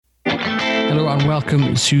and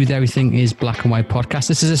welcome to the Everything is Black and White podcast.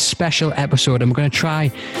 This is a special episode and we're going to try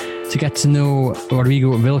to get to know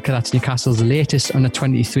Rodrigo Vilca, that's Newcastle's latest under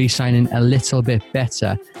 23 signing, a little bit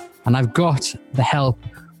better. And I've got the help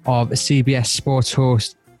of CBS Sports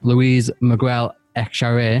host Luis Miguel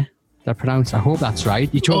Echavarria. Did I pronounce? I hope that's right.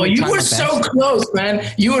 You were so close,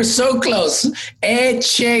 man. You were so close.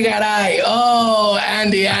 Echegaray. Oh,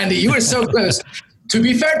 Andy, you were so close. To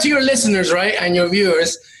be fair to your listeners, right, and your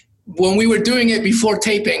viewers, when we were doing it before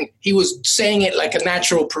taping, he was saying it like a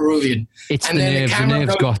natural Peruvian. It's and the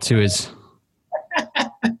nerves got to us.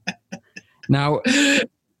 Now,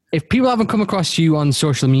 if people haven't come across you on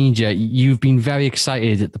social media, you've been very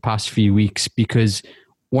excited at the past few weeks because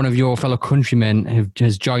one of your fellow countrymen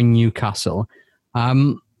has joined Newcastle.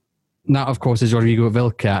 That, of course, is Rodrigo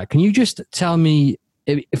Vilca. Can you just tell me,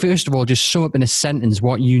 first of all, just sum up in a sentence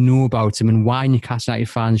what you know about him and why Newcastle United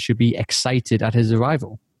fans should be excited at his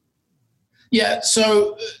arrival? Yeah,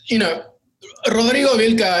 so, Rodrigo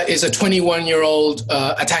Vilca is a 21-year-old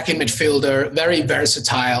attacking midfielder, very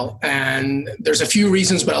versatile. And there's a few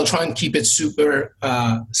reasons, but I'll try and keep it super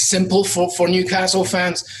simple for Newcastle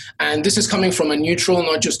fans. And this is coming from a neutral,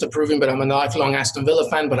 not just a Peruvian, but I'm a lifelong Aston Villa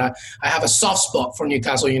fan. But I have a soft spot for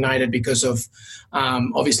Newcastle United because of,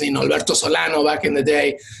 obviously, Alberto Solano back in the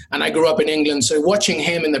day. And I grew up in England. So watching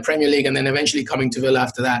him in the Premier League and then eventually coming to Villa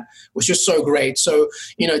after that was just so great. So,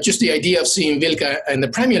 just the idea of seeing Vilca in the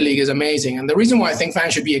Premier League is amazing. And the reason why I think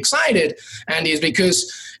fans should be excited, Andy, is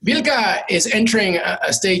because Vilca is entering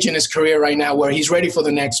a stage in his career right now where he's ready for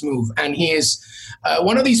the next move. And he is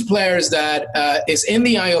one of these players that is in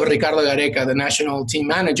the eye of Ricardo Gareca, the national team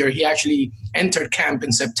manager. He actually entered camp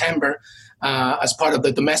in September as part of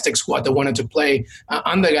the domestic squad that wanted to play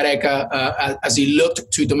under Gareca as he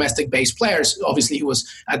looked to domestic-based players. Obviously, he was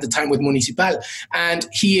at the time with Municipal. And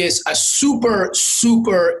he is a super,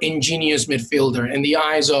 super ingenious midfielder in the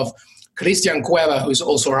eyes of Christian Cueva, who's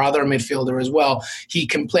also our other midfielder as well. He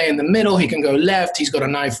can play in the middle, he can go left, he's got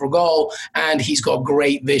an eye for goal, and he's got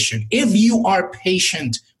great vision. If you are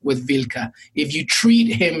patient with Vilca, if you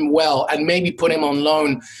treat him well and maybe put him on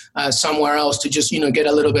loan somewhere else to just, get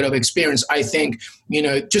a little bit of experience, I think,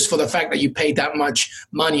 just for the fact that you paid that much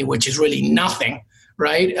money, which is really nothing,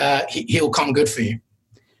 right? He'll come good for you.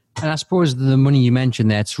 And I suppose the money you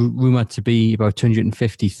mentioned there, it's rumoured to be about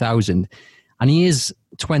 250,000. And he is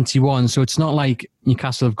 21, so it's not like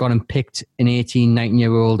Newcastle have gone and picked an 18,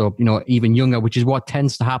 19-year-old or, even younger, which is what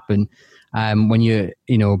tends to happen when you're,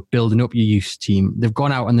 building up your youth team. They've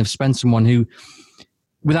gone out and they've spent someone who,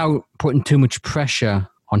 without putting too much pressure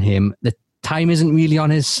on him, the time isn't really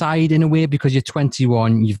on his side in a way because you're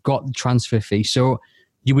 21, you've got the transfer fee. So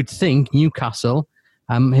you would think Newcastle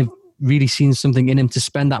have really seen something in him to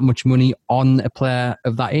spend that much money on a player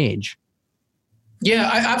of that age.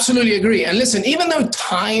 Yeah, I absolutely agree. And listen, even though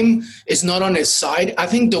time is not on his side, I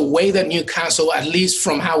think the way that Newcastle, at least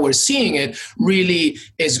from how we're seeing it, really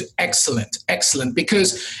is excellent.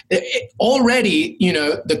 Because already,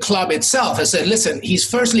 the club itself has said, listen, he's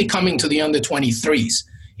firstly coming to the under 23s.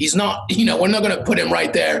 He's not, we're not going to put him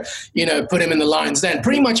right there, put him in the Lions Den.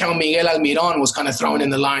 Pretty much how Miguel Almiron was kind of thrown in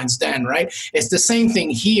the Lions Den, right? It's the same thing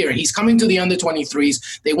here. He's coming to the under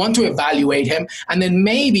 23s. They want to evaluate him. And then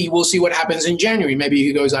maybe we'll see what happens in January. Maybe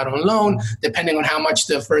he goes out on loan, depending on how much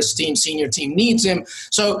the first team, senior team needs him.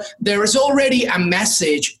 So there is already a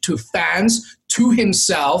message to fans, to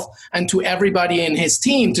himself, and to everybody in his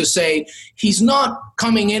team to say, he's not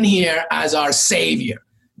coming in here as our savior.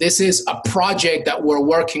 This is a project that we're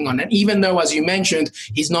working on. And even though, as you mentioned,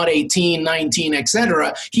 he's not 18, 19,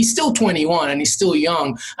 etc., he's still 21 and he's still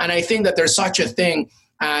young. And I think that there's such a thing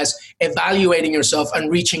as evaluating yourself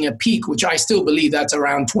and reaching a peak, which I still believe that's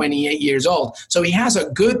around 28 years old. So he has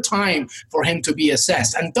a good time for him to be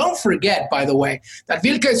assessed. And don't forget, by the way, that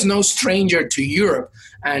Vilca is no stranger to Europe.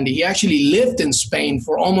 And he actually lived in Spain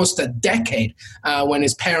for almost a decade when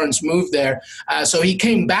his parents moved there. So he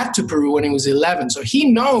came back to Peru when he was 11. So he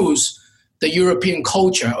knows the European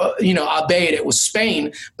culture, albeit it was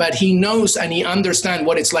Spain, but he knows and he understands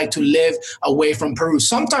what it's like to live away from Peru.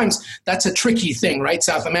 Sometimes that's a tricky thing, right?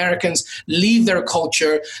 South Americans leave their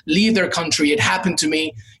culture, leave their country. It happened to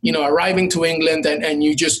me, arriving to England and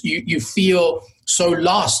you feel so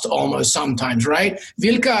lost almost sometimes, right?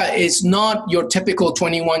 Vilca is not your typical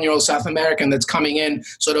 21-year-old South American that's coming in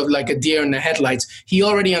sort of like a deer in the headlights. He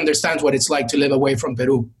already understands what it's like to live away from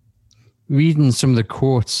Peru. Reading some of the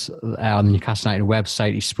quotes on the Newcastle United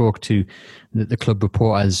website, he spoke to the club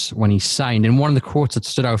reporters when he signed. And one of the quotes that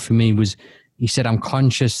stood out for me was, he said, "I'm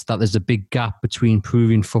conscious that there's a big gap between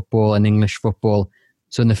Peruvian football and English football.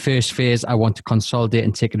 So in the first phase, I want to consolidate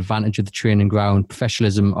and take advantage of the training ground,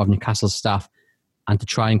 professionalism of Newcastle staff and to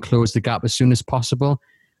try and close the gap as soon as possible.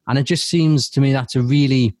 And it just seems to me that's a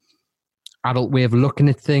really adult way of looking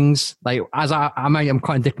at things. Like, as I'm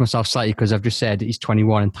contradicting myself slightly because I've just said he's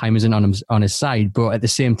 21 and time isn't on his side, but at the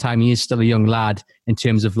same time, he is still a young lad in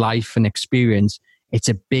terms of life and experience. It's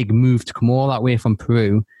a big move to come all that way from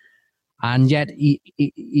Peru. And yet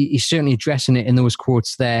he's certainly addressing it in those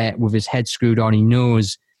quotes there with his head screwed on. He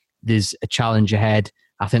knows there's a challenge ahead.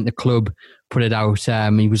 I think the club put it out.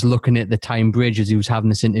 He was looking at the Tyne Bridge as he was having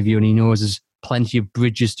this interview, and he knows there's plenty of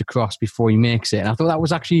bridges to cross before he makes it. And I thought that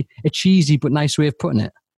was actually a cheesy but nice way of putting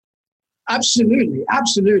it. Absolutely.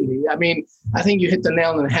 I mean, I think you hit the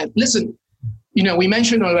nail on the head. Listen, we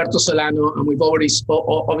mentioned Alberto Solano, and we've already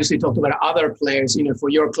obviously talked about other players, for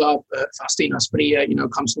your club, Faustino Asprilla,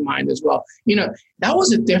 comes to mind as well. That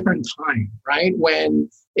was a different time, right? When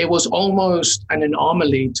it was almost an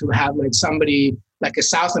anomaly to have like somebody like a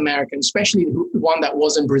South American, especially one that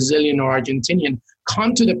wasn't Brazilian or Argentinian,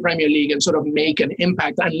 come to the Premier League and sort of make an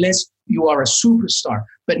impact unless you are a superstar.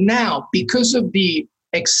 But now, because of the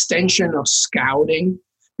extension of scouting,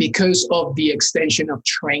 because of the extension of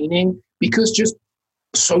training, because just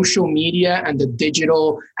social media and the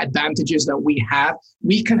digital advantages that we have,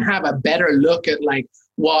 we can have a better look at like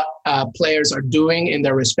what players are doing in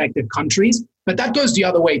their respective countries. But that goes the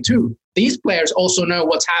other way too. These players also know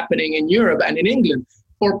what's happening in Europe and in England.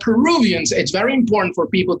 For Peruvians, it's very important for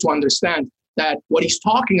people to understand that what he's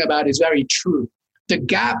talking about is very true. The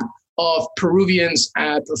gap of Peruvians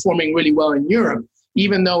performing really well in Europe,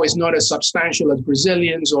 even though it's not as substantial as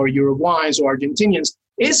Brazilians or Uruguayans or Argentinians,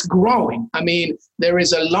 is growing. I mean, there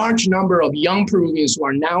is a large number of young Peruvians who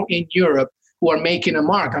are now in Europe who are making a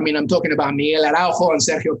mark. I mean, I'm talking about Miguel Araujo and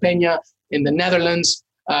Sergio Peña in the Netherlands,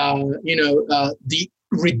 the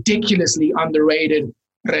ridiculously underrated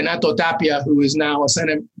Renato Tapia, who is now a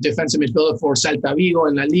center defensive midfielder for Celta Vigo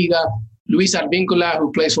in La Liga, Luis Advíncula,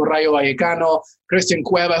 who plays for Rayo Vallecano, Christian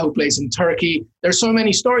Cueva, who plays in Turkey. There's so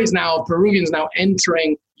many stories now of Peruvians now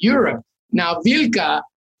entering Europe. Now, Vilca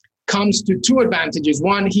comes to two advantages.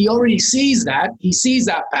 One, he already sees that. He sees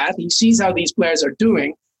that path. He sees how these players are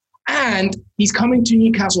doing. And he's coming to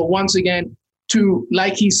Newcastle once again to,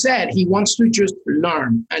 like he said, he wants to just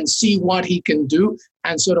learn and see what he can do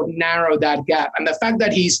and sort of narrow that gap. And the fact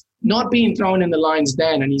that he's not being thrown in the lion's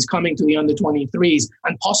den and he's coming to the under-23s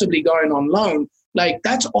and possibly going on loan, like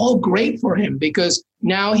that's all great for him, because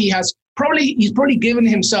now he's probably given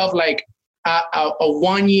himself like a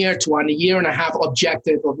 1 year to 1.5 year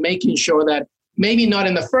objective of making sure that maybe not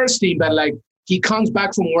in the first team, but like he comes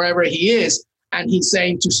back from wherever he is and he's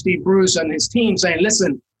saying to Steve Bruce and his team, saying,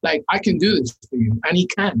 listen, like I can do this for you. And he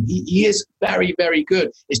can. He is very, very good.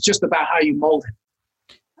 It's just about how you mold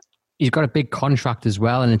him. He's got a big contract as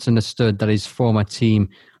well, and it's understood that his former team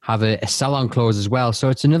have a sell-on clause as well. So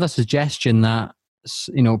it's another suggestion that,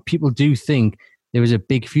 people do think there is a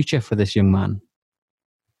big future for this young man.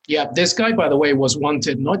 Yeah, this guy, by the way, was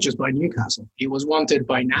wanted not just by Newcastle. He was wanted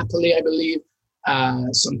by Napoli, I believe,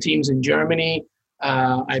 some teams in Germany.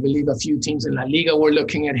 I believe a few teams in La Liga were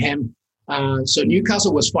looking at him. So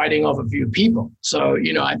Newcastle was fighting off a few people. So,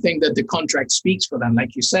 I think that the contract speaks for that.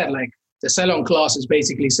 Like you said, like the sell-on clause is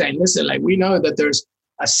basically saying, listen, like we know that there's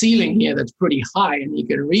a ceiling here that's pretty high and he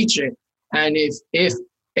can reach it. And if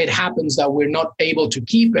it happens that we're not able to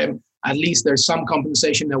keep him, at least there's some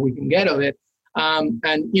compensation that we can get of it.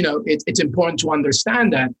 It's important to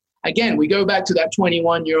understand that. Again, we go back to that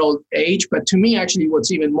 21-year-old age, but to me, actually,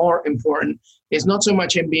 what's even more important is not so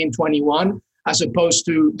much him being 21 as opposed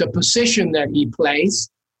to the position that he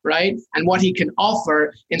plays, right? And what he can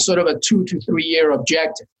offer in sort of a 2 to 3 year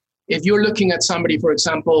objective. If you're looking at somebody, for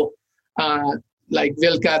example, like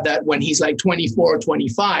Vilca, that when he's like 24 or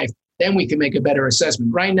 25, then we can make a better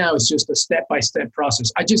assessment. Right now, it's just a step-by-step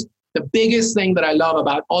process. The biggest thing that I love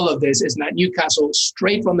about all of this is that Newcastle,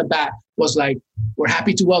 straight from the bat, was like, we're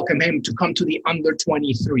happy to welcome him to come to the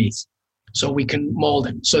under-23s so we can mold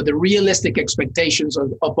him. So the realistic expectations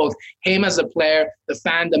of both him as a player, the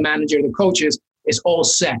fan, the manager, the coaches, is all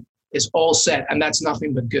set. It's all set, and that's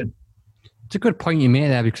nothing but good. It's a good point you made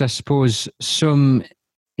there, because I suppose some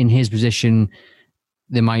in his position,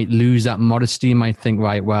 they might lose that modesty, might think,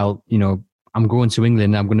 right, well, I'm going to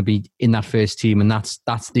England, I'm going to be in that first team, and that's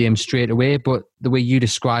the aim straight away. But the way you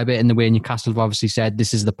describe it and the way Newcastle have obviously said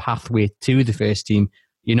this is the pathway to the first team,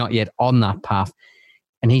 you're not yet on that path.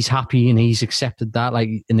 And he's happy and he's accepted that, like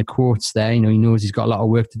in the quotes there, he knows he's got a lot of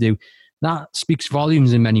work to do. That speaks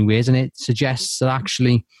volumes in many ways, and it suggests that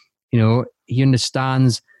actually, he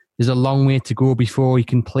understands there's a long way to go before he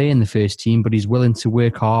can play in the first team, but he's willing to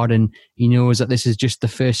work hard, and he knows that this is just the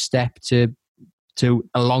first step to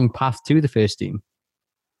a long path to the first team.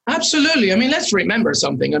 Absolutely. I mean, let's remember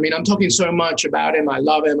something. I mean, I'm talking so much about him. I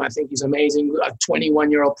love him. I think he's amazing. A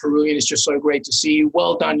 21-year-old Peruvian is just so great to see.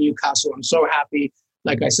 Well done, Newcastle. I'm so happy.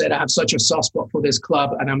 Like I said, I have such a soft spot for this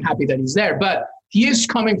club, and I'm happy that he's there. But he is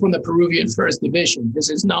coming from the Peruvian First Division. This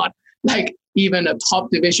is not like even a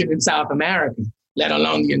top division in South America, let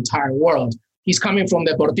alone the entire world. He's coming from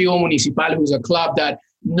Deportivo Municipal, who's a club that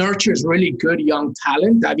nurtures really good young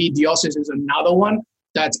talent. David Dioses is another one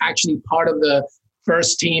that's actually part of the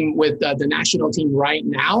first team with the national team right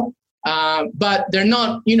now. But they're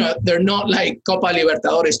not, they're not like Copa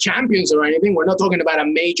Libertadores champions or anything. We're not talking about a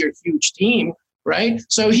major, huge team, right?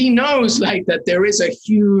 So he knows like that there is a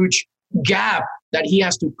huge gap that he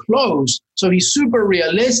has to close. So he's super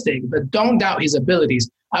realistic, but don't doubt his abilities.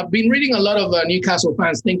 I've been reading a lot of Newcastle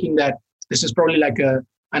fans thinking that this is probably like an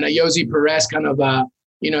Ayoze Perez kind of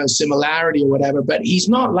similarity or whatever, but he's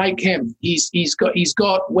not like him. He's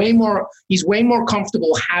way more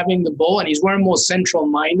comfortable having the ball, and he's way more central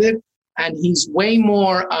minded, and he's way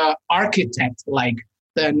more architect like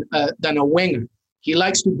than a winger. He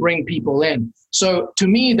likes to bring people in. So to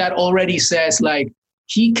me, that already says like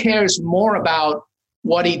he cares more about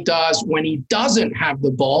what he does when he doesn't have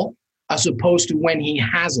the ball as opposed to when he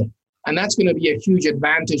has it. And that's going to be a huge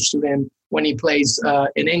advantage to him when he plays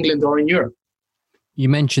in England or in Europe. You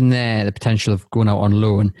mentioned there the potential of going out on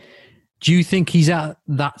loan. Do you think he's at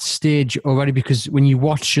that stage already? Because when you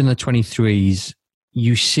watch in the 23s,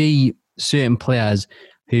 you see certain players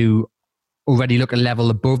who already look a level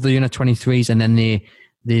above the under 23s, and then they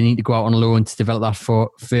need to go out on loan to develop that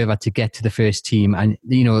further to get to the first team. And,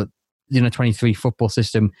 the under 23 football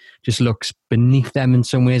system just looks beneath them in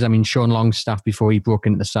some ways. I mean, Sean Longstaff, before he broke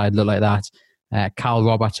into the side, looked like that. Carl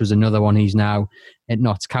Roberts was another one. He's now at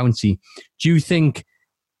Notts County. Do you think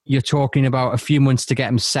you're talking about a few months to get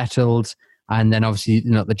him settled, and then obviously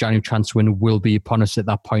the January transfer window will be upon us at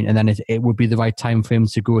that point, and then it would be the right time for him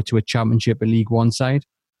to go to a Championship or League One side?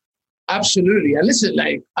 Absolutely. And listen,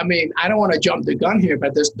 I don't want to jump the gun here,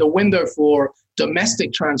 but the window for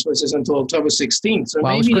domestic transfers is until October 16th. So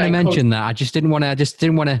I was going to mention that. I just didn't want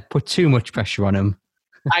to put too much pressure on him.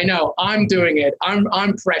 I know I'm doing it. I'm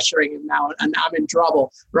pressuring him now, and I'm in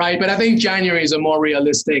trouble, right? But I think January is a more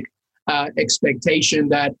realistic expectation.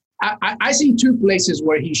 That I see two places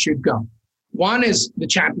where he should go. One is the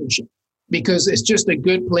Championship, because it's just a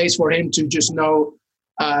good place for him to just know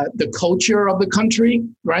the culture of the country,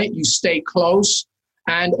 right? You stay close,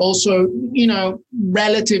 and also,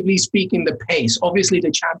 relatively speaking, the pace. Obviously,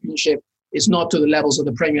 the Championship is not to the levels of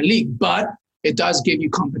the Premier League, but it does give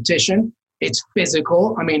you competition. It's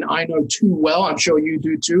physical. I mean, I know too well, I'm sure you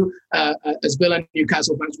do too, as Villa and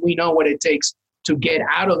Newcastle fans, we know what it takes to get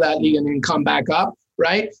out of that league and then come back up,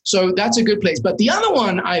 right? So that's a good place. But the other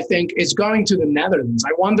one, I think, is going to the Netherlands.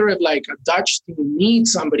 I wonder if like a Dutch team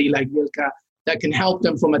needs somebody like Wilka that can help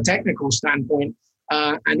them from a technical standpoint,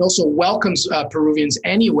 and also welcomes Peruvians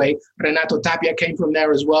anyway. Renato Tapia came from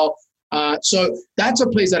there as well. So that's a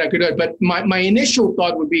place that I could do. But my initial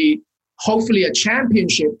thought would be, hopefully a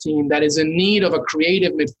Championship team that is in need of a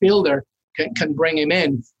creative midfielder can bring him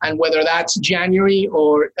in. And whether that's January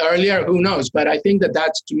or earlier, who knows? But I think that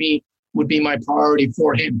to me would be my priority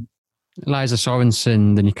for him. Eliza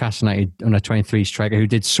Sorensen, the Newcastle United under 23 striker who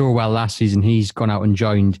did so well last season, he's gone out and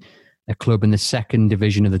joined a club in the second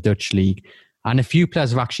division of the Dutch league. And a few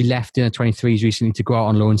players have actually left in the 23s recently to go out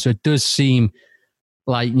on loan. So it does seem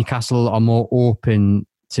like Newcastle are more open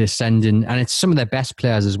to sending, and it's some of their best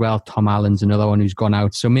players as well. Tom Allen's another one who's gone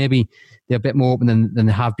out. So maybe they're a bit more open than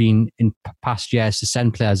they have been in past years to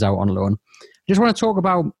send players out on loan. I just want to talk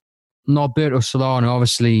about Norberto Solano,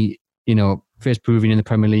 obviously, first Peruvian in the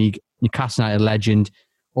Premier League, Newcastle United legend,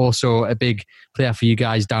 also a big player for you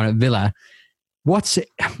guys down at Villa. What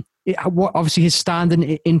obviously his standing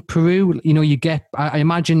in Peru, I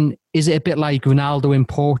imagine, is it a bit like Ronaldo in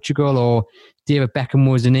Portugal or David Beckham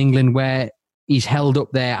was in England, where he's held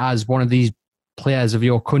up there as one of these players of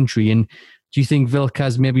your country? And do you think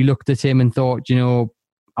Vilka's maybe looked at him and thought,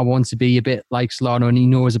 I want to be a bit like Solano, and he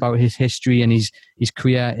knows about his history and his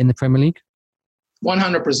career in the Premier League?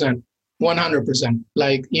 100%. 100%.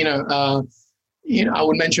 I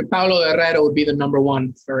would mention Paulo Herrera would be the number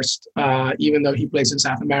one first, even though he plays in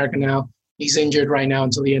South America now. He's injured right now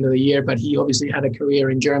until the end of the year, but he obviously had a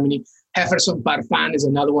career in Germany. Jefferson Farfán is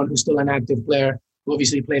another one who's still an active player, who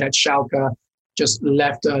obviously played at Schalke, just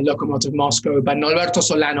left Lokomotiv Moscow. But Norberto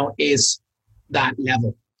Solano is that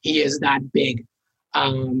level. He is that big.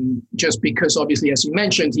 Just because, obviously, as you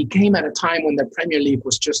mentioned, he came at a time when the Premier League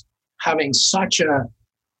was just having such a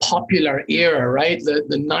popular era, right?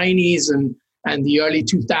 The 90s And the early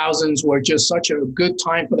 2000s were just such a good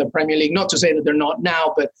time for the Premier League. Not to say that they're not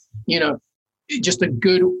now, but, just a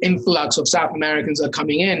good influx of South Americans are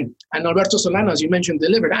coming in. And Alberto Solano, as you mentioned,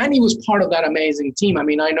 delivered. And he was part of that amazing team. I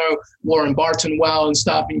mean, I know Warren Barton well and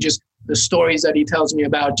stuff, and just the stories that he tells me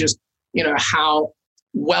about just, how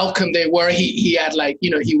welcome they were. He had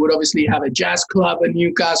he would obviously have a jazz club in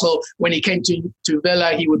Newcastle. When he came to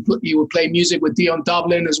Villa, he would play music with Dion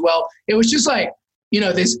Dublin as well. It was just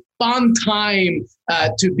this fun time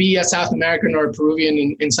to be a South American or a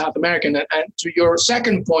Peruvian in South America. And to your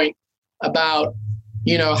second point about,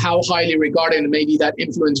 how highly regarded and maybe that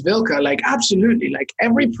influenced Vilca, absolutely,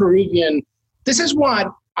 every Peruvian, this is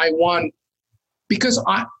what I want, because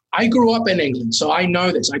I grew up in England, so I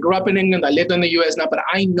know this. I grew up in England, I lived in the US now, but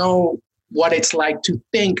I know what it's like to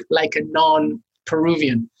think like a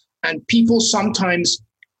non-Peruvian. And people sometimes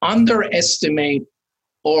underestimate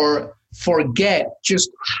or forget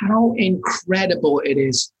just how incredible it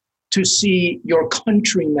is to see your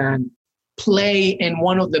countryman play in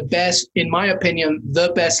one of the best, in my opinion,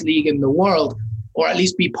 the best league in the world, or at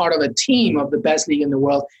least be part of a team of the best league in the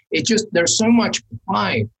world. There's so much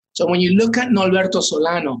pride. So when you look at Norberto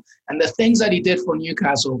Solano and the things that he did for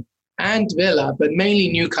Newcastle and Villa, but mainly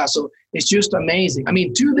Newcastle, it's just amazing. I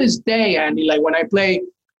mean, to this day, Andy, when I play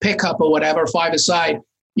pickup or whatever, 5-a-side,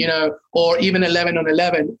 or even 11 on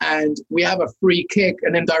 11, and we have a free kick,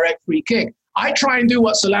 an indirect free kick, I try and do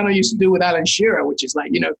what Solano used to do with Alan Shearer, which is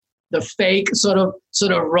the fake sort of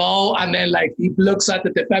roll, and then he looks at the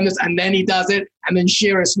defenders and then he does it, and then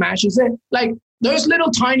Shearer smashes it. Those little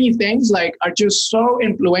tiny things are just so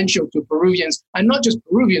influential to Peruvians, and not just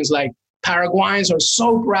Peruvians, Paraguayans are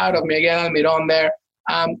so proud of Miguel Almirón there.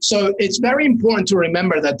 So it's very important to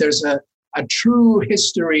remember that there's a true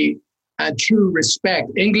history and true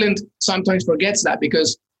respect. England sometimes forgets that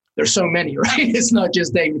because there's so many, right? It's not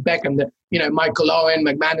just David Beckham, Michael Owen,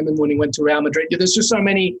 McManaman when he went to Real Madrid. There's just so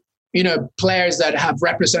many, players that have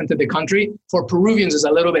represented the country. For Peruvians, it's a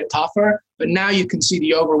little bit tougher, but now you can see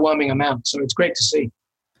the overwhelming amount. So it's great to see.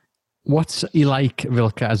 What's he like,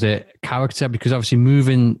 Vilca, as a character? Because obviously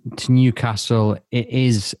moving to Newcastle, it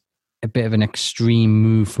is a bit of an extreme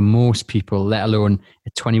move for most people, let alone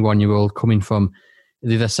a 21-year-old coming from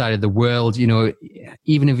the other side of the world.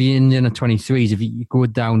 Even if you're in the 23s, if you go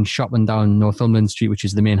shopping down Northumberland Street, which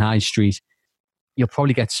is the main high street, you'll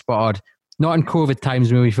probably get spotted. Not in COVID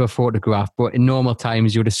times, maybe for a photograph, but in normal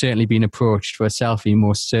times, you would have certainly been approached for a selfie,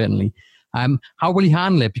 most certainly. How will he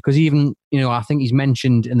handle it? Because even, I think he's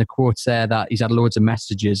mentioned in the quotes there that he's had loads of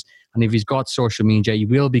messages, and if he's got social media, he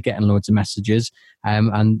will be getting loads of messages,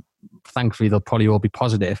 and thankfully they'll probably all be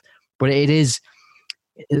positive. But there's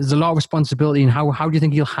a lot of responsibility, and how do you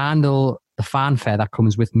think he'll handle the fanfare that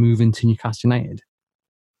comes with moving to Newcastle United?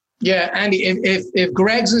 Yeah, Andy, if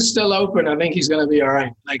Greggs is still open, I think he's going to be all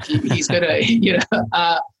right. He's going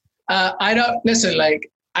to, I don't, listen,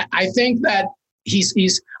 I think that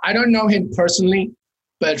he's, I don't know him personally,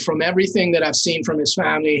 but from everything that I've seen from his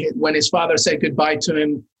family, when his father said goodbye to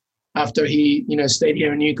him after he, stayed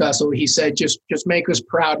here in Newcastle, he said, just make us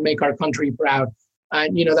proud, make our country proud.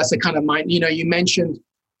 And, that's the kind of mind, you mentioned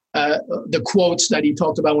the quotes that he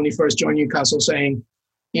talked about when he first joined Newcastle, saying,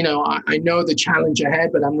 I know the challenge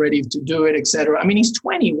ahead, but I'm ready to do it, etc. I mean, he's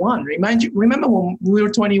 21. Remember when we were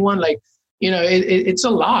 21? It's a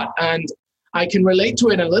lot. And I can relate to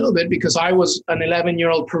it a little bit because I was an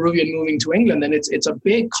 11-year-old Peruvian moving to England, and it's a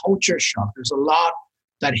big culture shock. There's a lot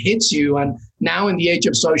that hits you. And now in the age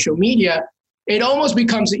of social media, it almost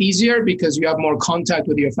becomes easier because you have more contact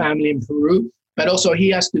with your family in Peru. But also he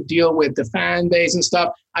has to deal with the fan base and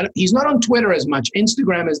stuff. He's not on Twitter as much.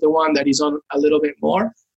 Instagram is the one that he's on a little bit more.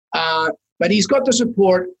 But he's got the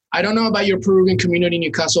support. I don't know about your Peruvian community in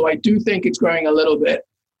Newcastle. I do think it's growing a little bit.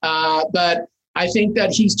 But I think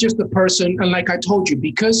that he's just a person. And like I told you,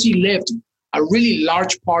 because he lived a really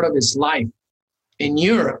large part of his life in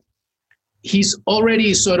Europe, he's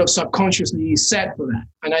already sort of subconsciously set for that.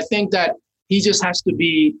 And I think that he just has to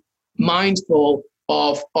be mindful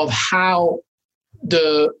of how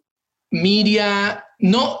the media,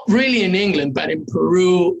 not really in England, but in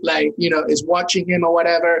Peru, is watching him or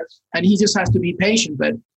whatever. And he just has to be patient.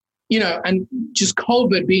 But, and just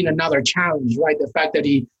COVID being another challenge, right? The fact that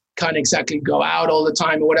he can't exactly go out all the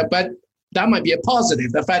time or whatever, but that might be a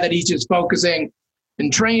positive. The fact that he's just focusing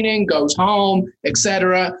in training, goes home,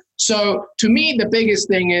 etc. So to me, the biggest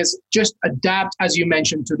thing is just adapt, as you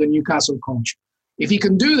mentioned, to the Newcastle culture. If he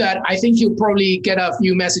can do that, I think he'll probably get a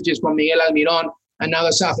few messages from Miguel Almirón and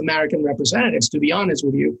other South American representatives, to be honest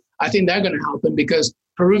with you. I think they're going to help him because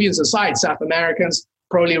Peruvians aside, South Americans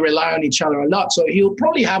probably rely on each other a lot. So he'll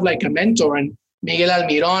probably have a mentor, and Miguel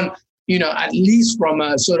Almirón, at least from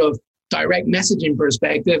a sort of direct messaging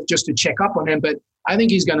perspective, just to check up on him. But I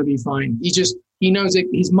think he's going to be fine. He knows it.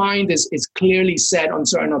 His mind is clearly set on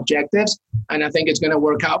certain objectives, and I think it's going to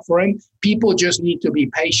work out for him. People just need to be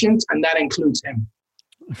patient, and that includes him.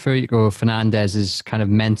 Federico Fernandez is kind of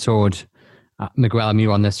mentored Miguel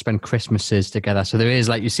Almiron. They spent Christmases together. So there is,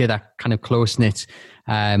 like you say, that kind of close-knit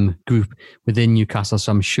group within Newcastle.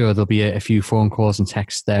 So I'm sure there'll be a few phone calls and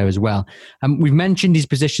texts there as well. We've mentioned his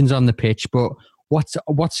positions on the pitch, but what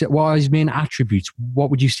are his main attributes? What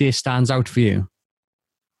would you say stands out for you?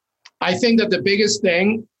 I think that the biggest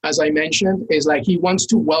thing, as I mentioned, is like he wants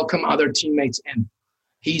to welcome other teammates in.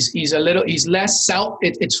 He's less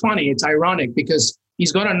it's funny, it's ironic because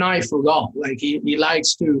he's got an eye for goal. Like he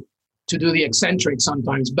likes to do the eccentric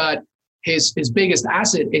sometimes, but his biggest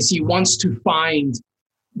asset is he wants to find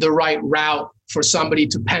the right route for somebody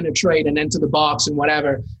to penetrate and enter the box and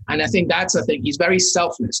whatever. And I think that's the thing. He's very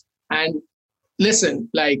selfless. And listen,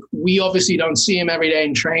 like we obviously don't see him every day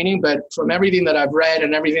in training, but from everything that I've read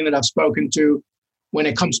and everything that I've spoken to, when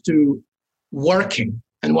it comes to working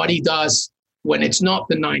and what he does when it's not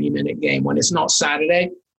the 90-minute game, when it's not Saturday,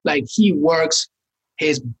 like he works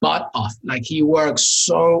his butt off. Like he works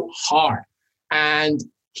so hard, and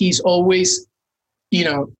he's always,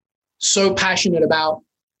 so passionate about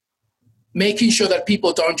making sure that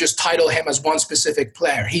people don't just title him as one specific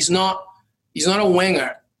player. He's not a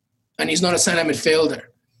winger, and he's not a center midfielder.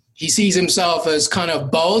 He sees himself as kind of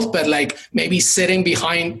both, but like maybe sitting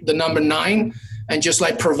behind the number 9 and just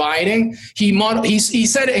like providing. He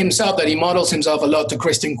said it himself that he models himself a lot to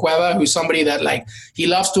Christian Cueva, who's somebody that like he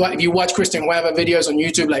loves to. If you watch Christian Cueva videos on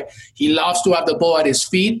YouTube, like he loves to have the ball at his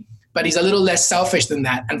feet, but he's a little less selfish than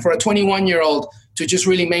that. And for a 21-year-old to just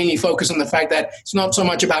really mainly focus on the fact that it's not so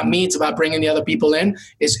much about me, it's about bringing the other people in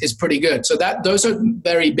is pretty good. So those are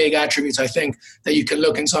very big attributes, I think, that you can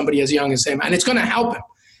look in somebody as young as him, and it's going to help him.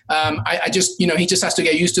 I just, he just has to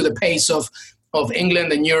get used to the pace of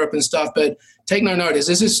England and Europe and stuff. But take no notice,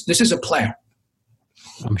 this is a player.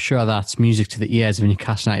 I'm sure that's music to the ears of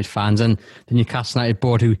Newcastle United fans and the Newcastle United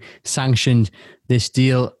board who sanctioned this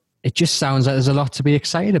deal. It just sounds like there's a lot to be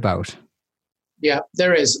excited about. Yeah,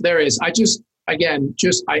 there is.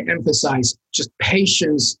 I emphasize, just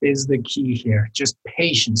patience is the key here. Just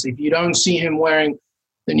patience. If you don't see him wearing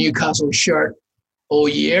the Newcastle shirt all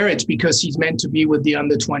year, it's because he's meant to be with the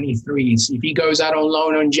under-23s. If he goes out on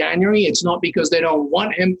loan in January, it's not because they don't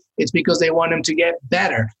want him, it's because they want him to get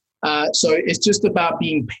better. So it's just about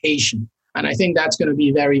being patient. And I think that's going to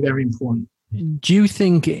be very, very important. Do you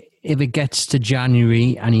think if it gets to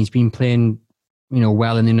January and he's been playing,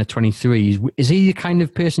 well in the under-23s, is he the kind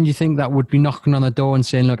of person you think that would be knocking on the door and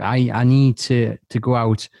saying, look, I need to go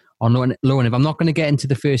out on loan. If I'm not going to get into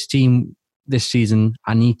the first team this season,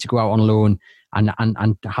 I need to go out on loan and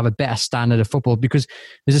have a better standard of football, because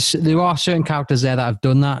there are certain characters there that have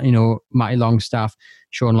done that. Matty Longstaff,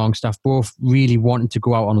 Sean Longstaff, both really wanted to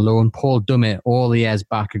go out on loan. Paul Dummett, all the years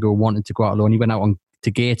back ago, wanted to go out on loan. He went out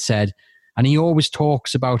to Gateshead, and he always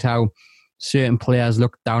talks about how certain players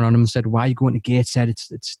looked down on him and said, why are you going to Gateshead?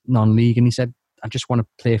 It's non-league. And he said, I just want to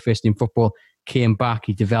play first team football. Came back,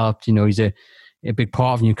 he developed, he's a big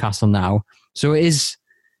part of Newcastle now. So is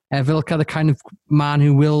Vilca the kind of man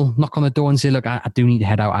who will knock on the door and say, look, I do need to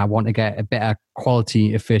head out. I want to get a better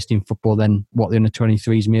quality of first team football than what the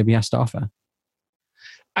under-23s maybe has to offer?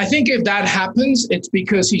 I think if that happens, it's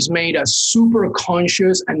because he's made a super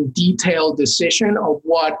conscious and detailed decision of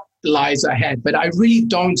what lies ahead. But I really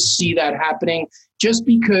don't see that happening, just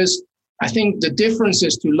because I think the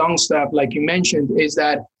differences to Longstaff, like you mentioned, is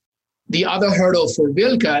that the other hurdle for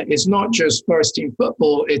Vilca is not just first team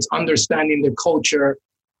football, it's understanding the culture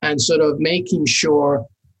and sort of making sure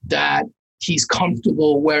that he's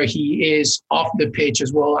comfortable where he is off the pitch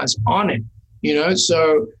as well as on it.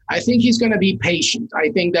 So I think he's going to be patient. I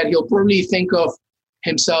think that he'll probably think of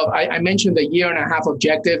himself. I mentioned the 1.5-year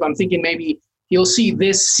objective. I'm thinking maybe he'll see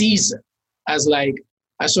this season as like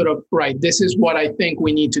a sort of, right, this is what I think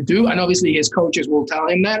we need to do. And obviously his coaches will tell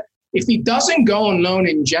him that. If he doesn't go on loan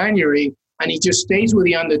in January and he just stays with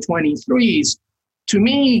the under-23s, to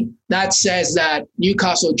me, that says that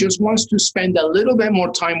Newcastle just wants to spend a little bit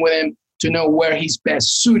more time with him to know where he's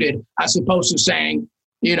best suited, as opposed to saying,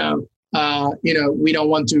 we don't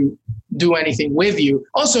want to do anything with you.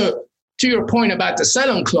 Also, to your point about the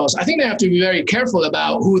sell-on clause, I think they have to be very careful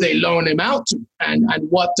about who they loan him out to and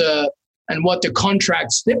what the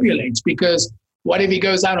contract stipulates. Because what if he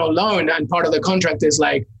goes out on loan and part of the contract is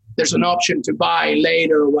like there's an option to buy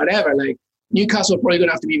later or whatever? Like Newcastle probably going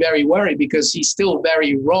to have to be very worried because he's still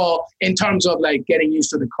very raw in terms of like getting used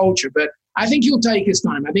to the culture. But I think he'll take his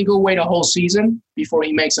time. I think he'll wait a whole season before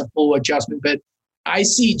he makes a full adjustment. But I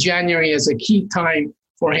see January as a key time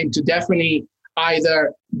for him to definitely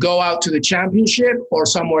either go out to the championship or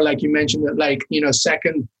somewhere like you mentioned, like,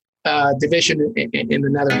 second division in the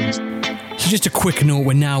Netherlands. So just a quick note,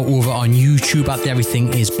 we're now over on YouTube at the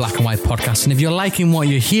Everything is Black and White podcast. And if you're liking what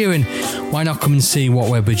you're hearing, why not come and see what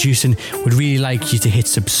we're producing? We'd really like you to hit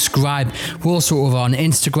subscribe. We're also over on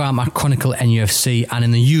Instagram at Chronicle NUFC and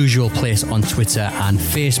in the usual place on Twitter and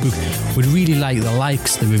Facebook. We'd really like the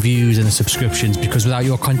likes, the reviews and the subscriptions, because without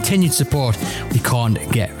your continued support, we can't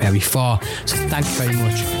get very far. So thank you very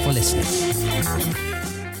much for listening.